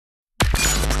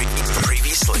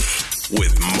Seriously,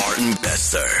 with Martin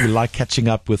Bester. We like catching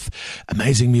up with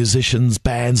amazing musicians,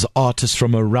 bands, artists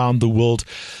from around the world.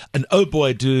 And oh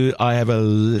boy, do I have a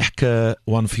lekker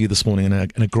one for you this morning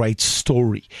and a great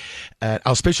story.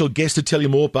 Our special guest to tell you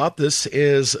more about this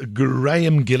is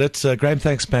Graham Gillot. Graham,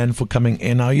 thanks, man, for coming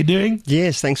in. How are you doing?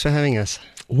 Yes, thanks for having us.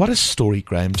 What a story,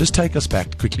 Graham. Just take us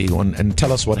back quickly and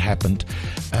tell us what happened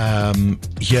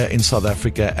here in South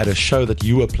Africa at a show that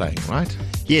you were playing, right?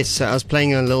 Yes, I was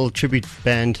playing a little tribute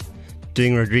band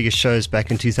doing Rodriguez shows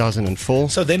back in 2004.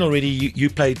 So then already you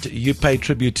paid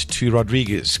tribute to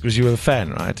Rodriguez because you were a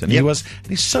fan, right? And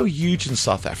he's so huge in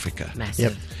South Africa.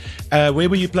 Massive. Where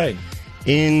were you playing?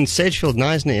 In Sedgefield,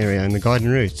 Knysna area in the Garden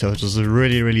Route. So it was a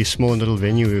really, really small little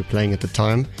venue we were playing at the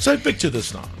time. So picture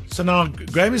this now. So now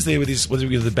Graham is there with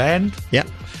the band. Yeah.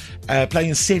 Playing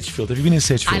in Sedgefield. Have you been in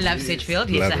Sedgefield? I love Sedgefield.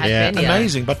 Yes, I have been. Yeah.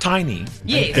 Amazing, but tiny.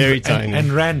 Yes. Very tiny.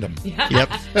 And random. Yep.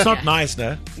 It's not nice,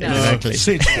 no? Exactly.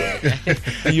 Sedgefield.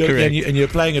 and you're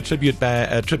playing a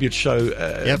tribute show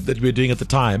that we were doing at the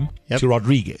time to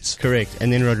Rodriguez. Correct.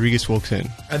 And then Rodriguez walks in.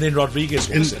 To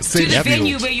the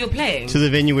venue where you're playing. To the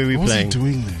venue where we're playing. What was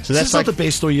he doing there? So that's not the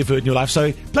best story you've heard in your life.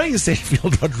 So playing in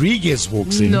Sedgefield, Rodriguez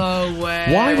walks in. No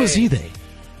way. Why was he there?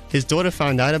 His daughter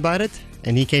found out about it,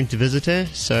 and he came to visit her,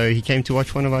 so he came to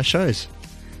watch one of our shows.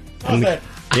 I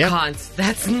can't.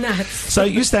 That's nuts. So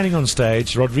you're standing on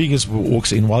stage, Rodriguez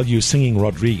walks in while you're singing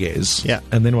Rodriguez. Yeah.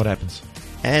 And then what happens?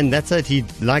 And that's it. He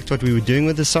liked what we were doing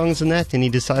with the songs and that, and he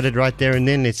decided right there and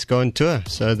then, let's go on tour.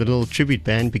 So the little tribute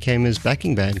band became his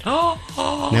backing band.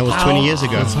 And that was 20 years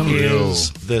ago. That's unreal. Is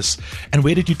this. And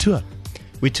where did you tour?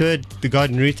 We toured the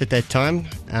Garden Route at that time,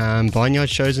 barnyard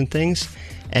shows and things.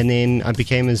 And then I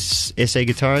became his SA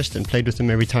guitarist and played with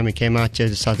him every time he came out here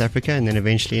to South Africa, and then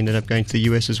eventually ended up going to the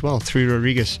US as well through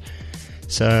Rodriguez.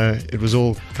 So it was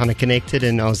all kind of connected,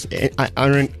 and I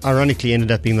ironically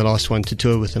ended up being the last one to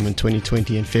tour with him in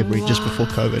 2020 in February, just before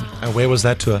COVID. And where was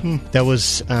that tour? That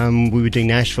was, we were doing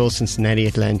Nashville, Cincinnati,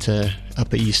 Atlanta,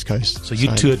 Upper East Coast. So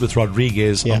you toured with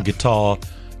Rodriguez on guitar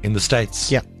in the States?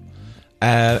 Yeah.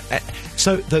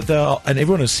 So and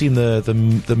everyone has seen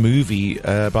the movie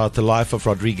about the life of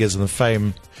Rodriguez and the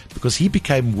fame, because he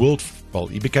became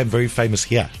very famous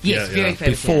here. Yes, very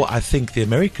famous. Before I think the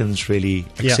Americans really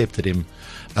accepted him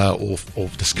or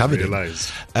discovered him.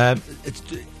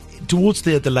 Towards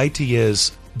the later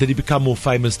years, did he become more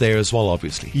famous there as well?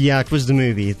 Obviously. Yeah, it was the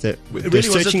movie. It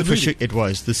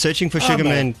was the Searching for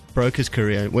Sugarman broke his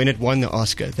career when it won the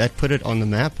Oscar. That put it on the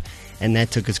map. And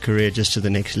that took his career just to the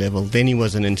next level. Then he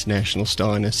was an international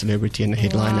star and a celebrity and a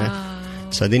headliner. Wow.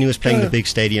 So then he was playing the big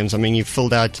stadiums. I mean, he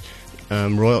filled out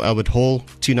Royal Albert Hall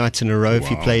 2 nights in a row if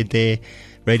he played there.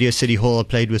 Radio City Hall, I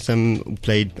played with him.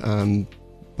 Played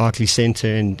Barclays Center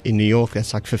in New York.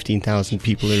 That's like 15,000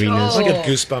 people arenas. I get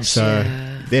goosebumps. So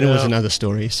then it was another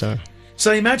story. So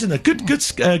imagine that.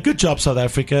 Good job, South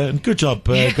Africa, and good job,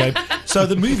 Graham. So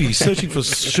the movie Searching for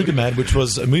Sugarman, which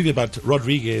was a movie about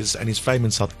Rodriguez and his fame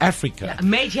in South Africa,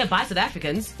 made here by South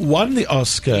Africans, won the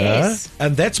Oscar,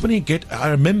 and that's when I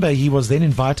remember he was then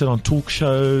invited on talk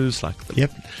shows like the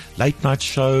Late Night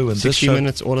Show and 60 this show.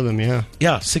 Minutes, all of them,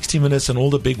 yeah, 60 Minutes and all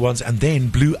the big ones, and then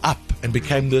blew up and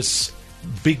became this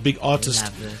big artist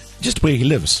just where he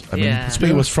lives. I mean, it's where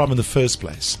he was from in the first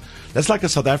place. That's like a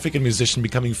South African musician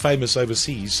becoming famous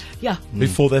overseas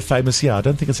before they're famous here. I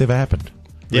don't think it's ever happened,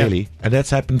 really. And that's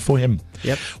happened for him.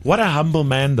 Yep. What a humble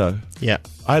man, though. Yeah.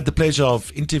 I had the pleasure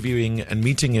of interviewing and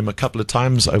meeting him a couple of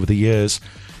times over the years,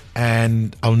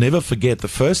 and I'll never forget the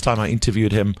first time I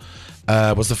interviewed him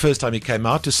was the first time he came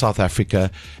out to South Africa.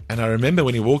 And I remember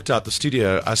when he walked out the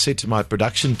studio, I said to my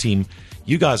production team,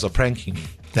 "You guys are pranking me.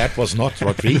 That was not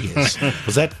Rodriguez."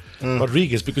 Was that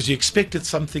Rodriguez? Because you expected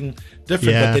something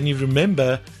different, but then you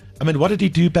remember. I mean, what did he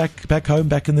do back home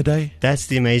back in the day? That's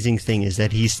the amazing thing, is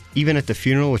that he's, even at the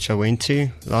funeral which I went to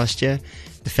last year,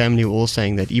 the family were all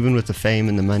saying that even with the fame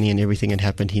and the money and everything that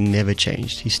happened, he never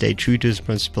changed. He stayed true to his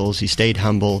principles. He stayed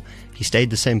humble. He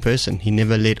stayed the same person. He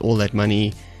never let all that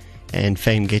money and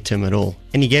fame get to him at all.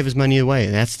 And he gave his money away.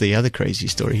 That's the other crazy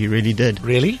story. He really did.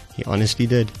 Really? He honestly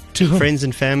did. To whom? Friends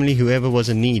and family, whoever was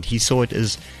in need. He saw it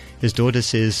as, his daughter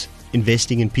says,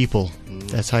 investing in people.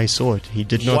 That's how he saw it. He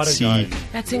did not see...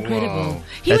 That's incredible. Wow.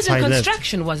 He was in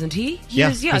construction, wasn't he?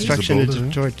 Construction in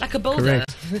Detroit. Like a builder.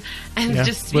 Correct. And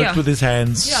just worked with his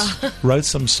hands, wrote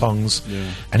some songs.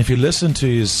 And if you listen to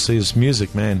his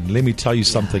music, man, let me tell you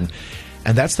something.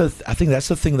 And I think that's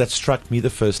the thing that struck me the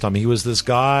first time. He was this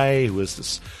guy who was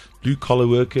this blue-collar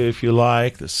worker, if you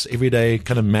like, this everyday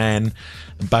kind of man,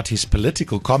 but his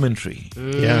political commentary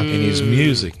in his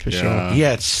music, for sure. He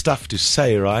had stuff to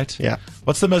say, right? Yeah.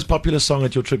 What's the most popular song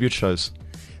at your tribute shows?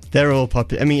 They're all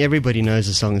popular. I mean, everybody knows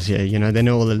the songs here. You know, they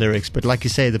know all the lyrics. But like you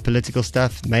say, the political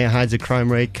stuff, mayor hides a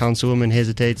crime rate, councilwoman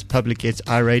hesitates, public gets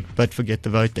irate, but forget the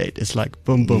vote date. It's like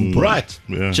boom, boom, boom. Right.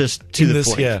 Yeah. Just to the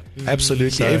point. Yeah,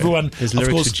 absolutely. So Everyone, his of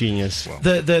lyrics course, are genius.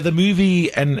 the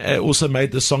movie and also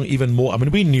made the song even more. I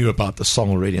mean, we knew about the song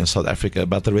already in South Africa,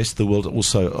 but the rest of the world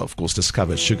also, of course,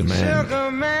 discovered Sugarman,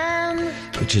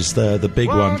 which is the big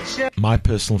one. My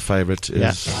personal favorite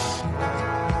is...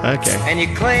 Okay. And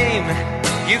you claim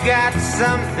you got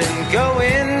something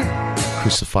going.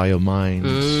 Crucify Your Mind.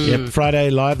 Yep,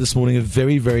 Friday Live this morning, a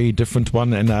very, very different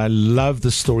one, and I love the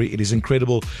story. It is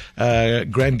incredible.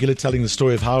 Graham Gillot telling the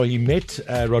story of how he met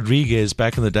Rodriguez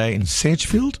back in the day in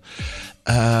Sedgefield,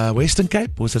 Western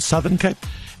Cape, was it Southern Cape?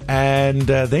 And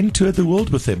then toured the world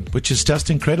with him, which is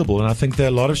just incredible. And I think there are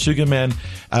a lot of Sugarman.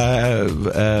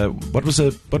 What was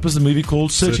the movie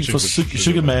called? Searching for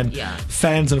Sugarman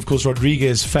fans, and of course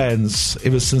Rodriguez fans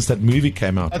ever since that movie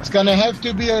came out. It's gonna have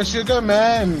to be a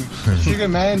Sugarman,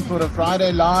 Sugarman for a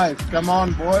Friday Live. Come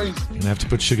on, boys. You're gonna have to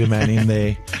put Sugarman in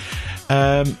there.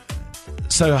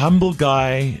 So humble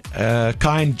guy,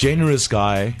 kind, generous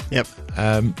guy. Yep.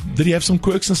 Did he have some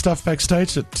quirks and stuff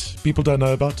backstage that people don't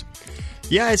know about?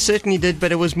 Yeah, it certainly did,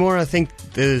 but it was more, I think,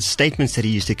 the statements that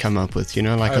he used to come up with, you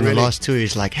know, like on the last tour,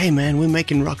 he's like, hey man, we're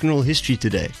making rock and roll history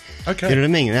today. Okay. You know what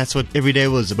I mean? And that's what every day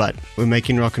was about. We're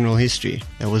making rock and roll history.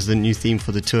 That was the new theme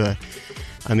for the tour.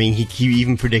 I mean, he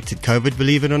even predicted COVID,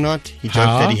 believe it or not. He joked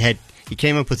that he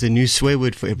came up with a new swear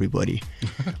word for everybody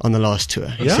on the last tour.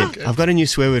 He said, I've got a new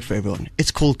swear word for everyone.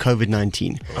 It's called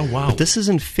COVID-19. Oh, wow. But this is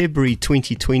in February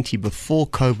 2020, before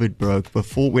COVID broke,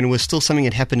 before when it was still something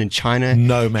that happened in China.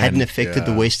 No, man. Hadn't affected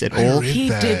the West at all. He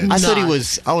did not. I thought he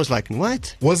was, I was like,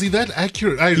 what? Was he that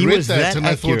accurate? He read was that and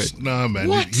accurate. I thought, no, man.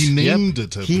 What? He named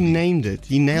it. He named it.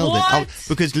 He nailed it.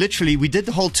 Because literally, we did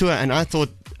the whole tour and I thought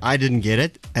I didn't get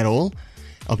it at all.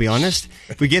 I'll be honest.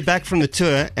 We get back from the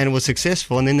tour and it was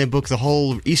successful, and then they booked the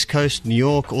whole East Coast, New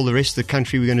York, all the rest of the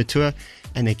country we're going to tour,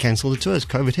 and they cancelled the tours.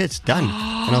 COVID hits, done.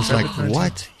 And I was like,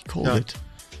 what? He called it.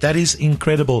 That is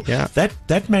incredible. Yeah.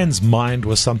 That man's mind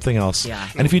was something else. Yeah.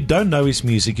 And if you don't know his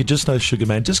music, you just know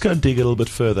Sugarman, just go and dig a little bit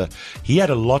further. He had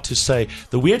a lot to say.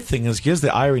 The weird thing is, here's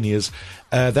the irony is,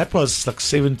 that was like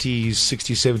 70s,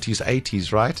 60s, 70s,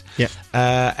 80s, right? Yeah.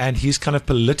 And his kind of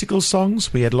political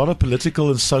songs, we had a lot of political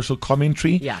and social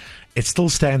commentary. Yeah. It still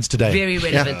stands today. Very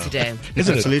relevant today.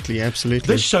 Isn't Absolutely, it? absolutely.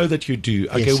 This show that you do,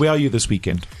 okay, Yes. where are you this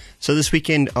weekend? So this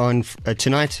weekend on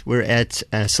tonight, we're at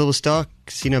Silver Star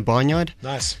Casino Barnyard.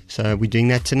 Nice. So we're doing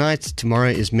that tonight. Tomorrow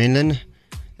is Menlyn,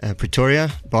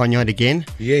 Pretoria, Barnyard again.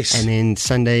 Yes. And then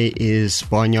Sunday is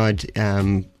Barnyard,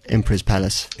 Emperor's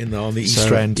Palace. On the East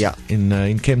Rand, yeah.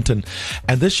 in Kempton.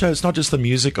 And this show is not just the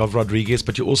music of Rodriguez,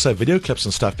 but you also have video clips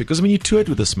and stuff, because I mean you toured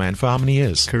with this man for how many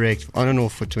years? Correct, on and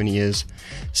off for 20 years.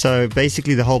 So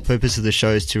basically the whole purpose of the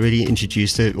show is to really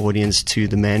introduce the audience to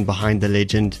the man behind the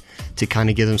legend, to kind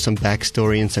of give them some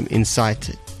backstory and some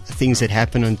insight, things that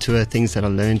happen on tour, things that I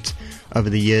learned over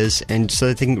the years, and so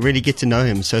that they can really get to know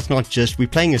him. So it's not just, we're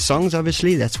playing his songs,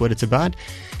 obviously, that's what it's about,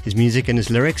 his music and his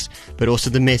lyrics, but also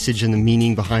the message and the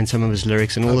meaning behind some of his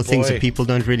lyrics and all the things that people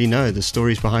don't really know, the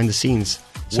stories behind the scenes.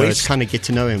 So it's kind of get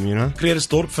to know him, you know.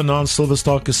 Kleersdorp vanaand Silver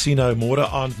Star Casino, môre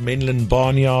aand Menlyn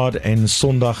Barnyard en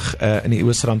Sondag in die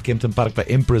Oostrand Kempton Park by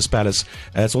Emperor's Palace.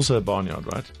 It's also a barnyard,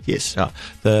 right? Yes. Yeah,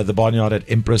 the barnyard at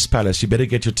Emperor's Palace. You better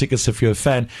get your tickets if you're a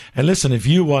fan. And listen, if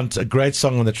you want a great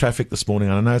song on the traffic this morning,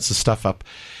 and I know it's the stuff up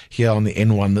here on the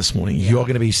N1 this morning, you are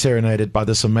going to be serenaded by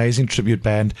this amazing tribute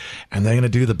band, and they're going to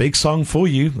do the big song for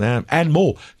you, and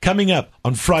more, coming up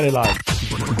on Friday Live.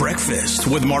 Breakfast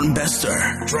with Martin Bester,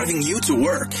 driving you to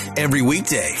work every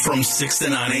weekday from 6 to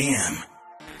 9 a.m.